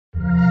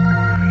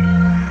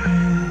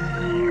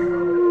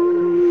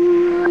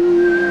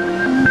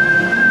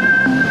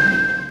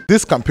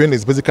This campaign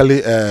is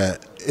basically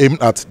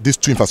aimed at these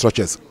two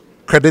infrastructures: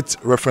 credit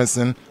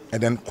referencing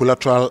and then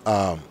collateral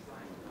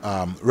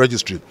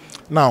registry.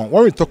 Now,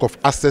 when we talk of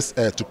access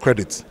to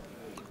credit,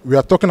 we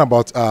are talking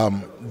about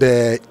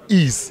the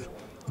ease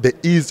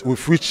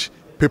with which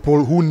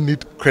people who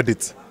need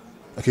credit,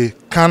 okay,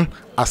 can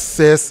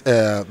access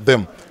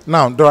them.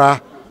 Now, there are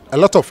a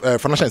lot of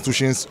financial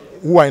institutions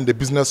who are in the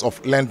business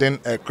of lending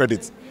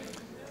credit.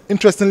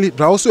 Interestingly,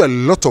 there are also a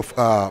lot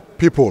of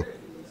people,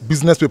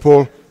 business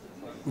people,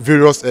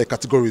 various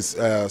categories,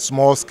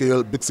 small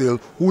scale, big scale,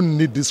 who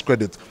need this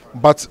credit.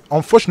 But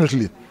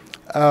unfortunately,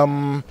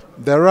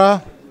 there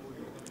are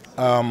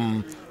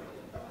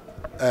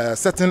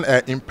certain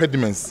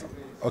impediments,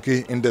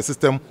 okay, in the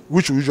system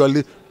which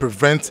usually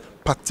prevent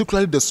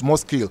particularly the small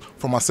scale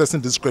from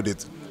accessing this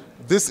credit.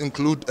 This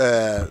include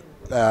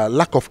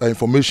lack of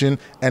information,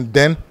 and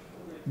then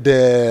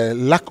the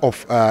lack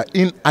of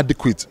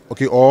inadequate,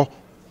 okay, or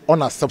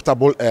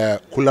unacceptable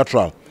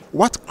collateral.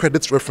 What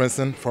credit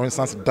referencing, for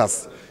instance,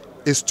 does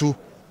is to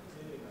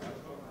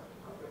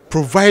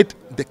provide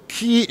the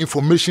key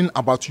information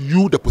about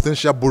you, the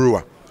potential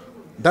borrower,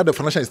 that the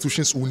financial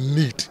institutions will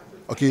need.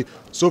 Okay,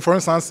 so for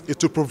instance,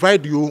 it will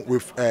provide you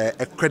with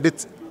a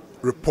credit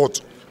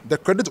report.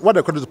 What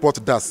the credit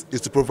report does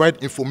is to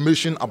provide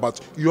information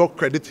about your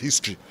credit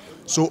history.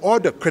 So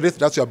all the credit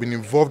that you have been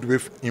involved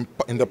with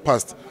in the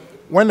past,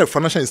 when a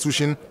financial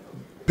institution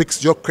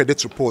picks your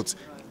credit report,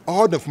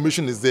 all the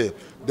information is there.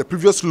 The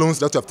previous loans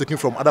that you have taken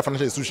from other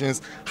financial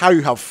institutions, how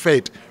you have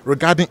fared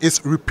regarding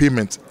its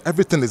repayment,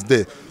 everything is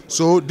there.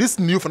 So this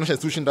new financial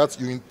institution that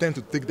you intend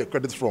to take the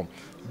credit from,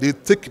 they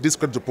take this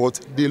credit report,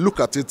 they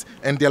look at it,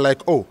 and they're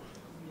like, oh,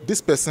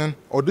 this person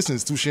or this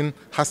institution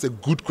has a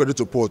good credit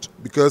report,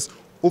 because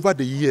over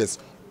the years,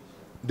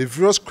 the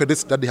various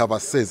credits that they have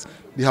accessed,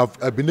 they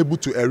have been able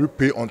to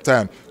repay on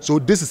time. So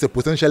this is a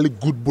potentially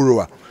good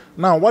borrower.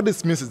 Now, what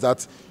this means is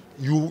that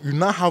you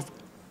now have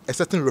a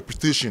certain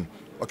reputation.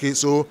 Okay,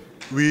 so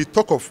we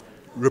talk of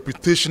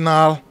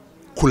reputational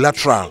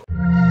collateral.